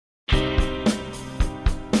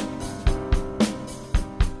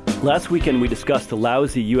Last weekend, we discussed the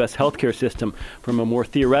lousy U.S. healthcare system from a more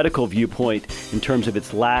theoretical viewpoint in terms of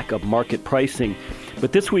its lack of market pricing.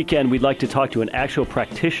 But this weekend, we'd like to talk to an actual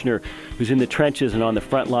practitioner who's in the trenches and on the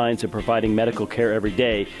front lines of providing medical care every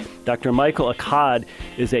day. Dr. Michel Accad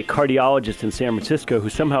is a cardiologist in San Francisco who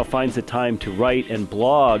somehow finds the time to write and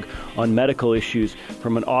blog on medical issues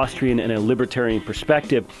from an Austrian and a libertarian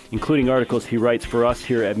perspective, including articles he writes for us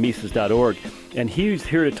here at Mises.org. And he's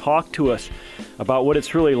here to talk to us about what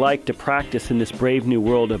it's really like to practice in this brave new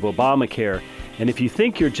world of Obamacare. And if you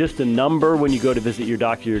think you're just a number when you go to visit your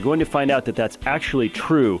doctor, you're going to find out that that's actually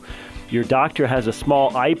true. Your doctor has a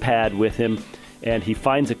small iPad with him, and he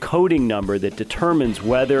finds a coding number that determines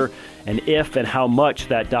whether and if and how much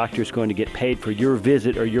that doctor is going to get paid for your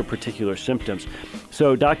visit or your particular symptoms.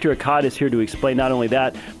 So Dr. Accad is here to explain not only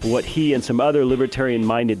that, but what he and some other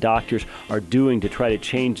libertarian-minded doctors are doing to try to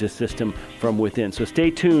change the system from within. So stay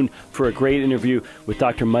tuned for a great interview with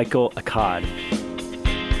Dr. Michel Accad.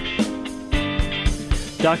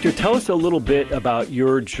 Doctor, tell us a little bit about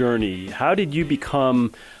your journey. How did you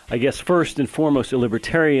become, I guess, first and foremost, a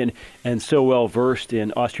libertarian and so well versed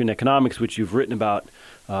in Austrian economics, which you've written about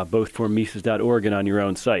both for Mises.org and on your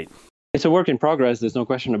own site? It's a work in progress. There's no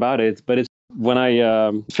question about it. But when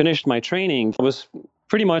I finished my training, I was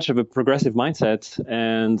pretty much of a progressive mindset.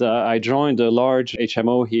 And I joined a large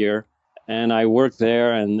HMO here. And I worked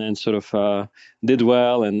there and sort of did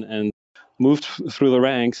well and moved through the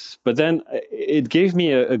ranks. But then it gave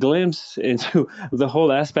me a glimpse into the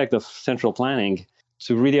whole aspect of central planning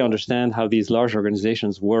to really understand how these large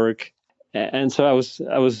organizations work. And so I was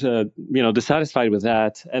dissatisfied with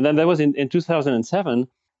that. And then that was in 2007,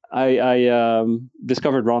 I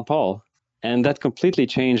discovered Ron Paul, and that completely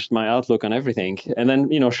changed my outlook on everything. And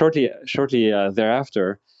then, shortly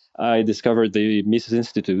thereafter, I discovered the Mises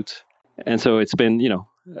Institute. And so it's been,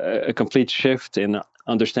 a complete shift in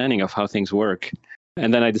understanding of how things work.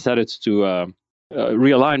 And then I decided to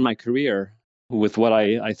realign my career with what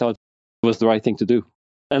I thought was the right thing to do,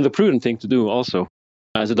 and the prudent thing to do also,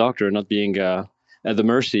 as a doctor, not being at the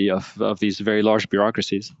mercy of these very large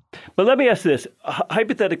bureaucracies. But let me ask this,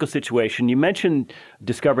 hypothetical situation. You mentioned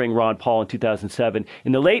discovering Ron Paul in 2007.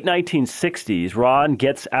 In the late 1960s, Ron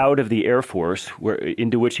gets out of the Air Force,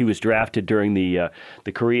 into which he was drafted during the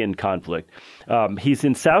Korean conflict. He's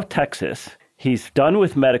in South Texas. He's done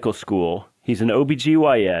with medical school. He's an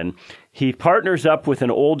OBGYN. He partners up with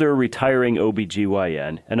an older retiring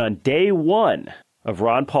OBGYN. And on day one of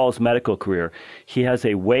Ron Paul's medical career, he has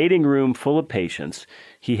a waiting room full of patients.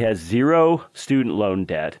 He has zero student loan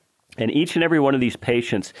debt. And each and every one of these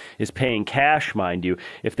patients is paying cash, mind you.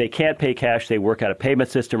 If they can't pay cash, they work out a payment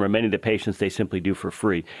system, or many of the patients they simply do for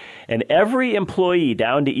free. And every employee,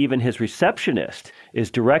 down to even his receptionist, is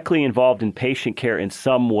directly involved in patient care in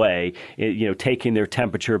some way, taking their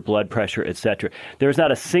temperature, blood pressure, etc. There's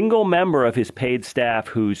not a single member of his paid staff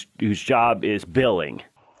whose job is billing.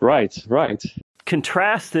 Right.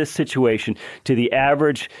 Contrast this situation to the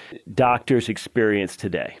average doctor's experience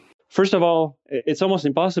today. First of all, it's almost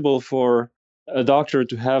impossible for a doctor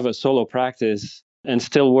to have a solo practice and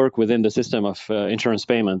still work within the system of insurance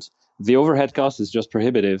payments. The overhead cost is just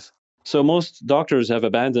prohibitive. So most doctors have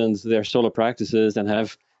abandoned their solo practices and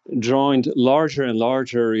have joined larger and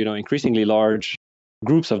larger, increasingly large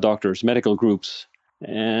groups of doctors, medical groups.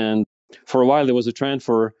 And for a while, there was a trend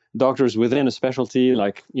for doctors within a specialty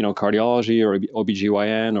like, cardiology or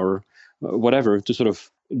OBGYN or whatever to sort of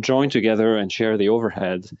join together and share the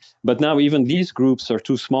overhead. But now even these groups are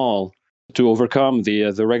too small to overcome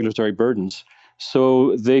the regulatory burdens.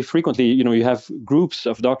 So they frequently, you have groups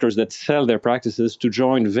of doctors that sell their practices to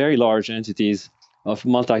join very large entities of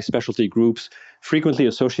multi-specialty groups, frequently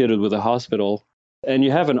associated with a hospital. And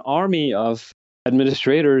you have an army of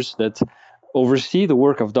administrators that oversee the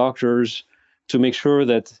work of doctors to make sure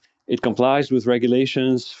that it complies with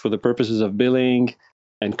regulations for the purposes of billing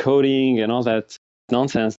and coding and all that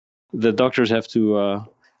nonsense that doctors have to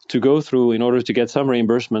go through in order to get some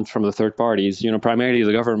reimbursement from the third parties, primarily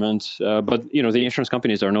the government. But the insurance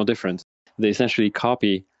companies are no different. They essentially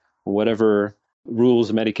copy whatever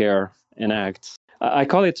rules Medicare enacts. I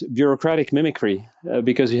call it bureaucratic mimicry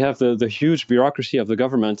because you have the huge bureaucracy of the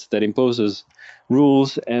government that imposes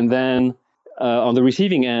rules, and then on the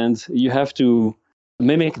receiving end, you have to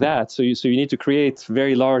mimic that. So you need to create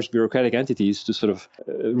very large bureaucratic entities to sort of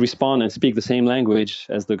respond and speak the same language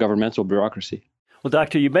as the governmental bureaucracy. Well,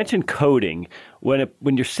 doctor, you mentioned coding. When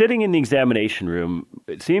you're sitting in the examination room,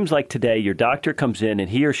 it seems like today your doctor comes in and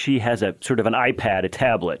he or she has a sort of an iPad, a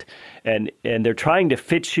tablet, and they're trying to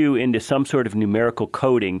fit you into some sort of numerical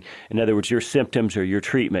coding, in other words, your symptoms or your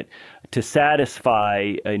treatment, to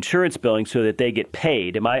satisfy insurance billing so that they get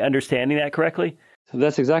paid. Am I understanding that correctly?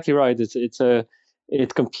 That's exactly right.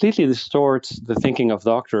 It completely distorts the thinking of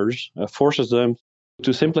doctors, forces them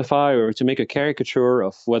to simplify or to make a caricature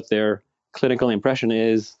of what their clinical impression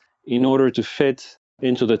is in order to fit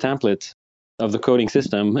into the template of the coding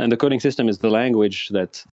system. And the coding system is the language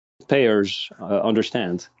that payers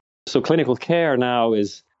understand. So clinical care now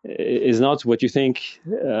is not what you think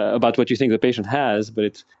about what you think the patient has,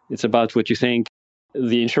 but it's about what you think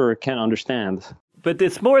the insurer can understand. But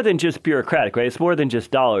it's more than just bureaucratic, right? It's more than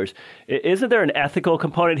just dollars. Isn't there an ethical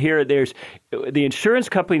component here? There's the insurance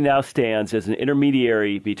company now stands as an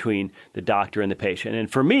intermediary between the doctor and the patient. And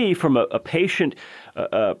for me, from a patient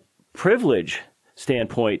privilege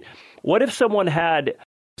standpoint, what if someone had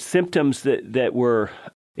symptoms that were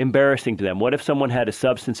embarrassing to them? What if someone had a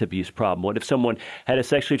substance abuse problem? What if someone had a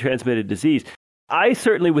sexually transmitted disease? I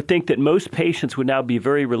certainly would think that most patients would now be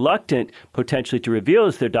very reluctant potentially to reveal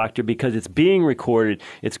as their doctor because it's being recorded,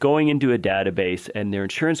 it's going into a database, and their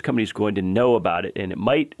insurance company is going to know about it, and it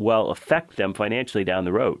might well affect them financially down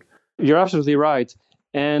the road. You're absolutely right.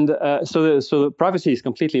 And so the privacy is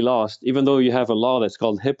completely lost, even though you have a law that's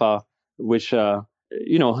called HIPAA, which,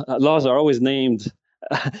 laws are always named.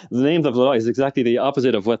 The name of the law is exactly the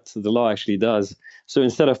opposite of what the law actually does. So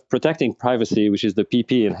instead of protecting privacy, which is the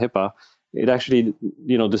PP in HIPAA, it actually,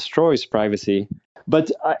 destroys privacy.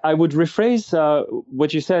 But I would rephrase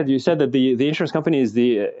what you said. You said that the insurance company is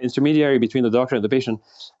the intermediary between the doctor and the patient.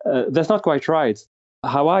 That's not quite right.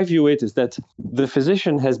 How I view it is that the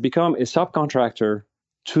physician has become a subcontractor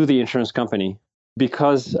to the insurance company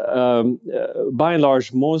because, by and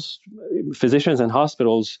large, most physicians and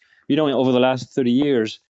hospitals, over the last 30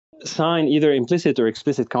 years, sign either implicit or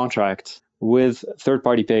explicit contracts with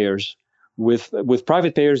third-party payers. With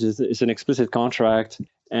private payers, it's an explicit contract,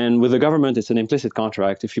 and with the government, it's an implicit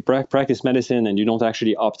contract. If you practice medicine and you don't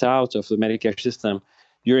actually opt out of the Medicare system,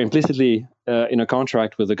 you're implicitly in a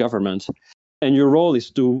contract with the government, and your role is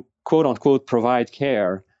to, quote unquote, provide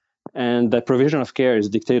care, and that provision of care is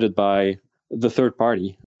dictated by the third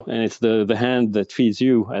party, and it's the hand that feeds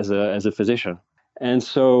you as a physician. And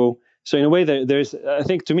so in a way, there's, I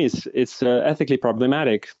think, to me, it's ethically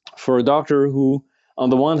problematic for a doctor who, on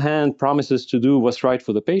the one hand, promises to do what's right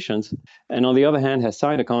for the patient, and on the other hand, has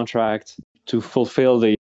signed a contract to fulfill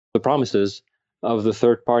the promises of the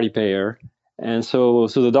third-party payer. And so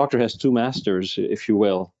the doctor has two masters, if you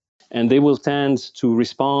will, and they will tend to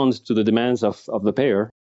respond to the demands of the payer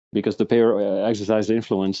because the payer exercises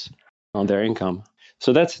influence on their income.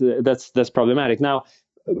 So that's problematic. Now,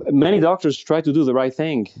 many doctors try to do the right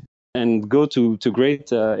thing and go to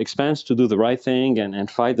great expense to do the right thing and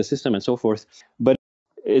fight the system and so forth. But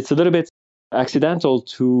it's a little bit accidental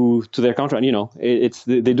to their contract.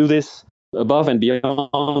 They do this above and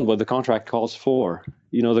beyond what the contract calls for.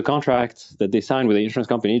 The contract that they sign with the insurance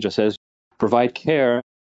company just says provide care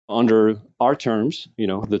under our terms,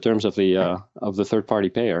 the terms of the third party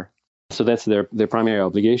payer. So that's their primary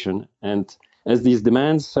obligation. And as these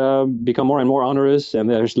demands become more and more onerous and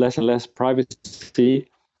there's less and less privacy,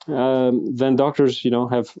 then doctors,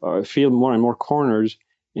 feel more and more cornered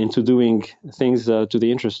into doing things to the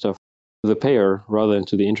interest of the payer rather than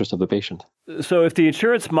to the interest of the patient. So if the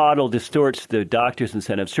insurance model distorts the doctor's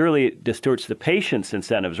incentives, surely it distorts the patient's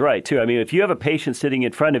incentives, right, too? I mean, if you have a patient sitting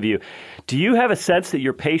in front of you, do you have a sense that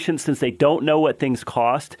your patients, since they don't know what things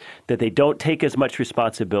cost, that they don't take as much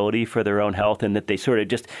responsibility for their own health and that they sort of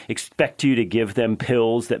just expect you to give them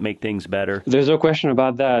pills that make things better? There's no question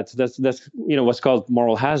about that. That's what's called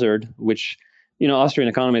moral hazard, which, Austrian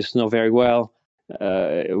economists know very well.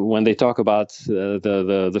 When they talk about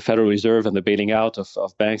the Federal Reserve and the bailing out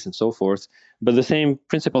of banks and so forth. But the same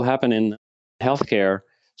principle happened in healthcare.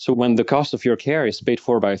 So when the cost of your care is paid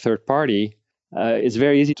for by a third party, it's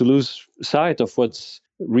very easy to lose sight of what's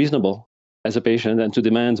reasonable as a patient and to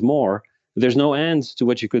demand more. There's no end to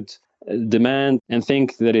what you could demand and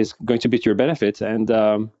think that is going to be to your benefit. And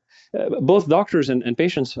both doctors and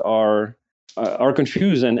patients are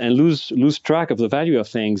confused and lose track of the value of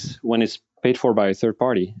things when it's paid for by a third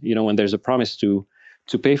party. When there's a promise to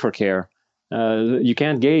pay for care, you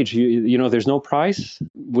can't gauge. There's no price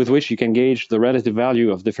with which you can gauge the relative value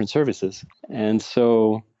of different services, and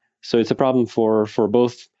so it's a problem for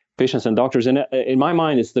both patients and doctors. And in my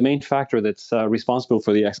mind, it's the main factor that's responsible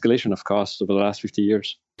for the escalation of costs over the last 50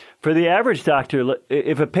 years. For the average doctor,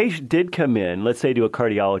 if a patient did come in, let's say to a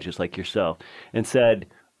cardiologist like yourself, and said,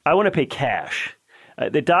 I want to pay cash,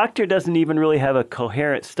 the doctor doesn't even really have a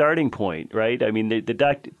coherent starting point, right? I mean,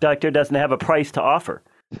 the doctor doesn't have a price to offer.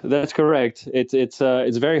 That's correct. It's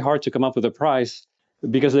very hard to come up with a price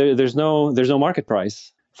because there's no market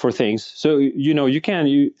price for things. So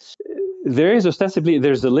there is ostensibly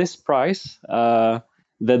there's a list price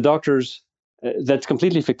that doctors that's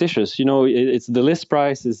completely fictitious. It's the list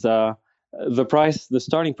price is the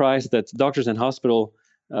starting price that doctors and hospital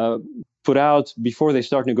put out before they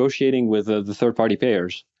start negotiating with the third-party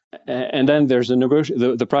payers. And then there's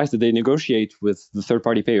the price that they negotiate with the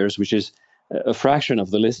third-party payers, which is a fraction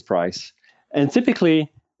of the list price. And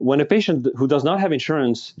typically, when a patient who does not have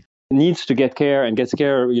insurance needs to get care and gets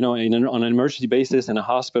care, on an emergency basis in a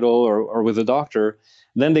hospital or with a doctor,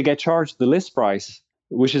 then they get charged the list price,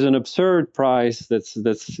 which is an absurd price that's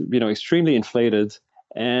extremely inflated.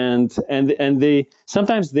 And they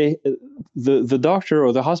sometimes the doctor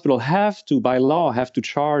or the hospital by law have to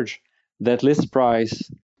charge that list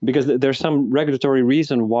price because there's some regulatory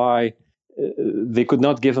reason why they could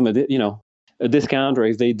not give them a discount, or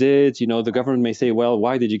if they did, the government may say, well,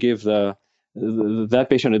 why did you give that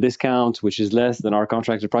patient a discount, which is less than our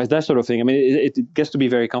contracted price, that sort of thing. I mean, it gets to be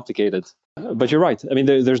very complicated. But you're right. I mean,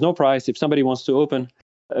 there's no price. If somebody wants to open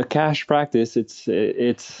a cash practice, it's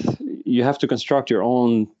you have to construct your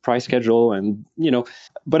own price schedule, and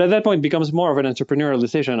but at that point it becomes more of an entrepreneurial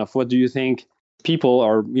decision of what do you think people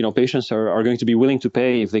are, patients are going to be willing to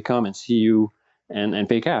pay if they come and see you and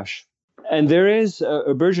pay cash. And there is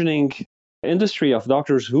a burgeoning industry of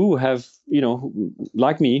doctors who have,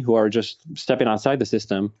 like me, who are just stepping outside the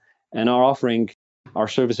system and are offering our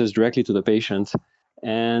services directly to the patient.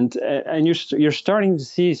 And you're starting to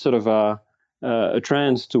see sort of a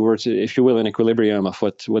trend towards, if you will, an equilibrium of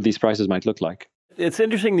what these prices might look like. It's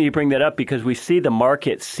interesting that you bring that up because we see the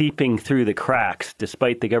market seeping through the cracks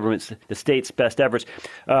despite the state's best efforts.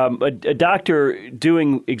 A doctor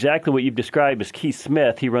doing exactly what you've described is Keith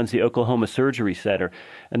Smith. He runs the Oklahoma Surgery Center.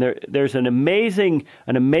 And there's an amazing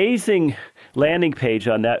landing page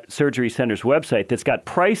on that surgery center's website that's got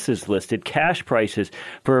prices listed, cash prices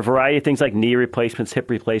for a variety of things like knee replacements, hip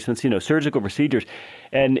replacements, surgical procedures.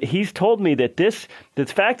 And he's told me that the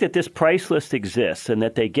fact that this price list exists and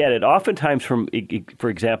that they get it oftentimes from, for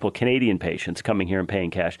example, Canadian patients coming here and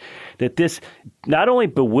paying cash, that this not only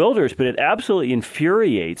bewilders, but it absolutely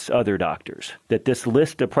infuriates other doctors that this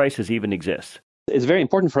list of prices even exists. It's very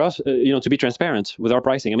important for us, to be transparent with our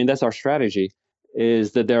pricing. I mean, that's our strategy,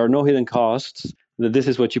 is that there are no hidden costs, that this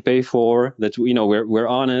is what you pay for, that, we're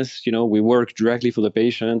honest, we work directly for the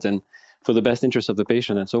patient and for the best interest of the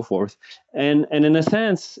patient and so forth. And in a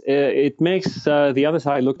sense, it makes the other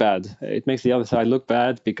side look bad. It makes the other side look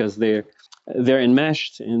bad because they're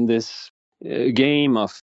enmeshed in this game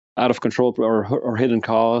of out of control or hidden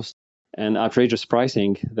costs and outrageous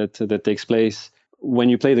pricing that takes place when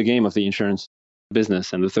you play the game of the insurance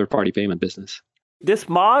business and the third-party payment business. This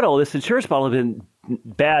insurance model has been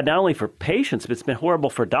bad not only for patients, but it's been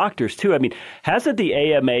horrible for doctors too. I mean, hasn't the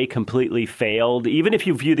AMA completely failed? Even if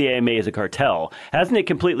you view the AMA as a cartel, hasn't it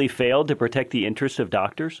completely failed to protect the interests of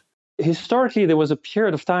doctors? Historically, there was a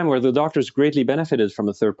period of time where the doctors greatly benefited from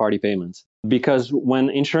the third-party payments, because when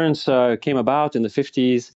insurance came about in the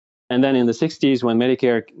 50s and then in the 60s when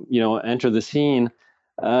Medicare, entered the scene,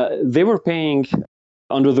 they were paying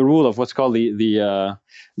under the rule of what's called the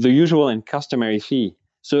usual and customary fee.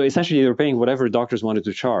 So essentially, they were paying whatever doctors wanted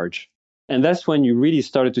to charge. And that's when you really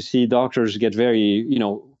started to see doctors get very,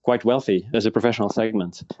 quite wealthy as a professional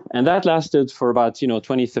segment. And that lasted for about,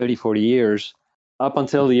 20, 30, 40 years, up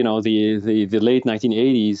until, the late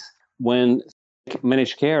 1980s, when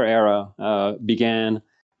managed care era began.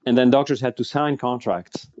 And then doctors had to sign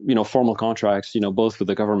contracts, formal contracts, both with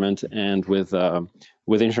the government and with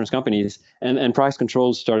insurance companies, and price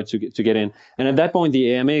controls started to get in. And at that point,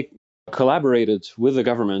 the AMA collaborated with the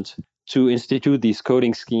government to institute these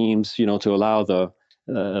coding schemes, to allow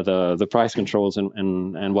the price controls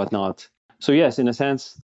and whatnot. So yes, in a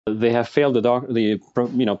sense, they have failed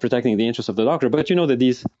protecting the interests of the doctor. But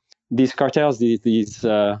that these cartels, these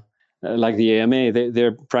like the AMA,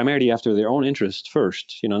 they're primarily after their own interest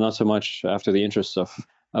first, not so much after the interests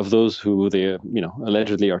of those who they,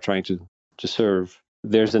 allegedly are trying to serve.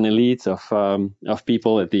 There's an elite of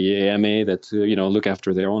people at the AMA that, look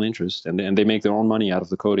after their own interests, and they make their own money out of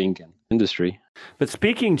the coding industry. But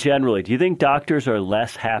speaking generally, do you think doctors are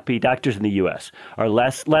less happy? Doctors in the U.S. are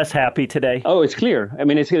less happy today? Oh, it's clear. I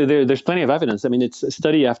mean, there's plenty of evidence. I mean, it's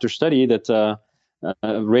study after study that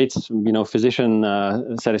rates, physician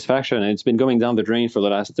satisfaction. And it's been going down the drain for the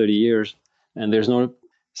last 30 years, and there's no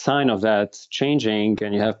sign of that changing.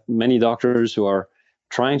 And you have many doctors who are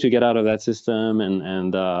trying to get out of that system,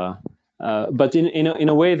 but in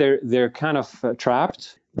a way they're kind of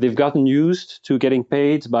trapped. They've gotten used to getting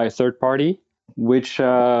paid by a third party, which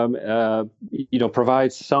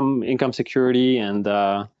provides some income security, and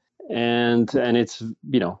it's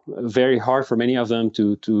very hard for many of them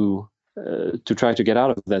to try to get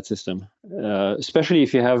out of that system, especially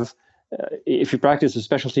if you practice a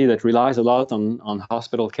specialty that relies a lot on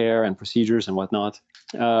hospital care and procedures and whatnot.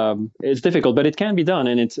 It's difficult, but it can be done.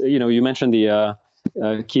 And it's you mentioned the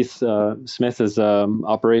Keith Smith's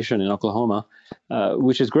operation in Oklahoma,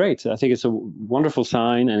 which is great. I think it's a wonderful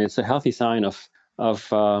sign, and it's a healthy sign of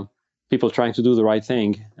people trying to do the right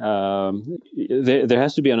thing. There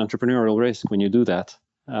has to be an entrepreneurial risk when you do that.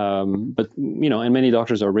 But and many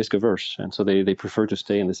doctors are risk averse, and so they prefer to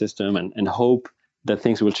stay in the system and hope that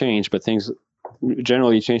things will change, but things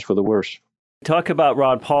generally change for the worse. Talk about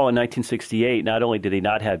Ron Paul in 1968. Not only did he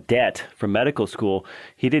not have debt from medical school,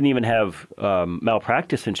 he didn't even have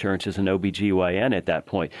malpractice insurance as an OBGYN at that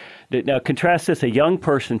point. Now, contrast this, a young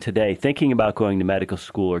person today thinking about going to medical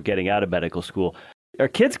school or getting out of medical school. Are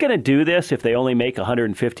kids going to do this if they only make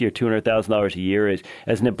 $150,000 or $200,000 a year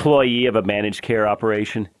as an employee of a managed care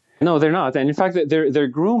operation? No, they're not. And in fact, they're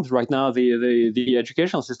groomed right now. The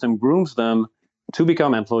educational system grooms them to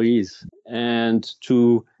become employees and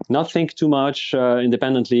to not think too much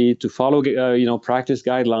independently, to follow practice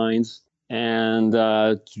guidelines, and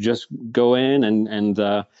to just go in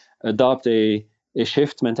and adopt a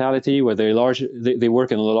shift mentality where they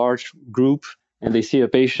work in a large group, and they see a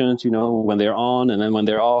patient when they're on, and then when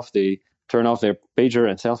they're off, they turn off their pager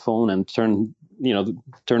and cell phone and turn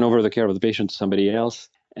over the care of the patient to somebody else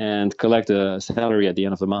and collect a salary at the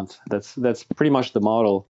end of the month. That's pretty much the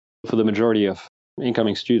model for the majority of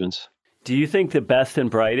incoming students. Do you think the best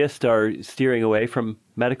and brightest are steering away from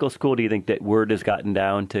medical school? Do you think that word has gotten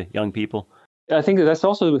down to young people? I think that's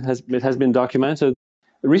also has been documented.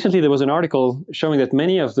 Recently, there was an article showing that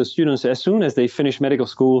many of the students, as soon as they finish medical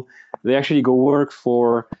school, they actually go work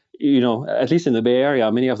for, at least in the Bay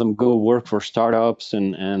Area, many of them go work for startups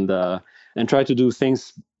and try to do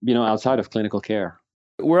things, outside of clinical care.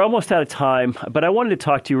 We're almost out of time, but I wanted to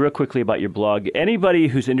talk to you real quickly about your blog. Anybody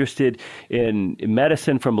who's interested in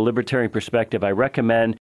medicine from a libertarian perspective, I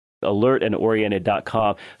recommend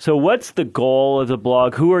alertandoriented.com. So what's the goal of the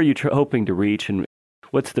blog? Who are you hoping to reach, and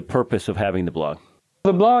what's the purpose of having the blog?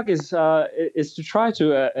 The blog is to try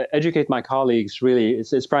to educate my colleagues, really.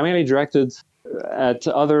 It's primarily directed at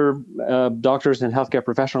other doctors and healthcare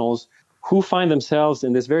professionals who find themselves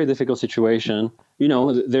in this very difficult situation.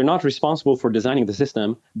 They're not responsible for designing the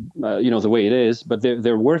system, the way it is, but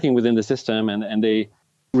they're working within the system, and they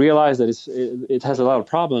realize that it has a lot of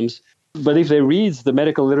problems. But if they read the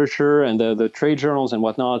medical literature and the trade journals and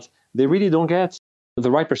whatnot, they really don't get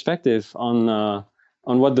the right perspective on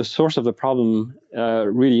what the source of the problem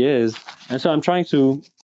really is. And so I'm trying to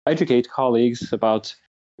educate colleagues about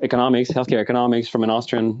economics, healthcare economics from an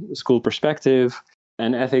Austrian school perspective,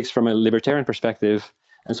 and ethics from a libertarian perspective,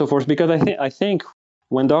 and so forth. Because I think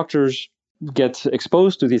when doctors get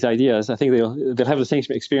exposed to these ideas, I think they'll have the same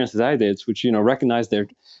experience as I did, which recognize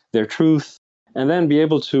their truth, and then be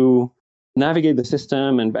able to navigate the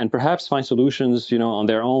system and perhaps find solutions on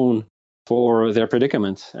their own for their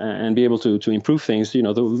predicament, and be able to improve things.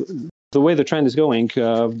 The way the trend is going,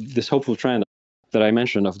 this hopeful trend that I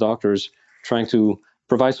mentioned of doctors trying to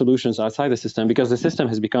provide solutions outside the system, because the system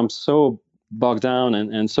has become so bogged down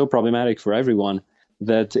and so problematic for everyone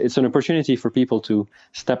that it's an opportunity for people to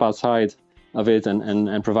step outside of it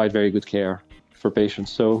and provide very good care for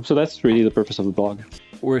patients. So that's really the purpose of the blog.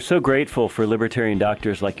 We're so grateful for libertarian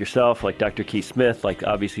doctors like yourself, like Dr. Keith Smith, like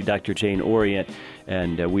obviously Dr. Jane Orient,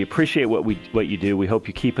 and we appreciate what you do. We hope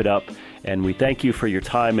you keep it up, and we thank you for your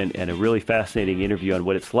time and a really fascinating interview on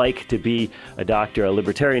what it's like to be a doctor, a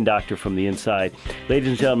libertarian doctor from the inside. Ladies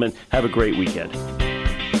and gentlemen, have a great weekend.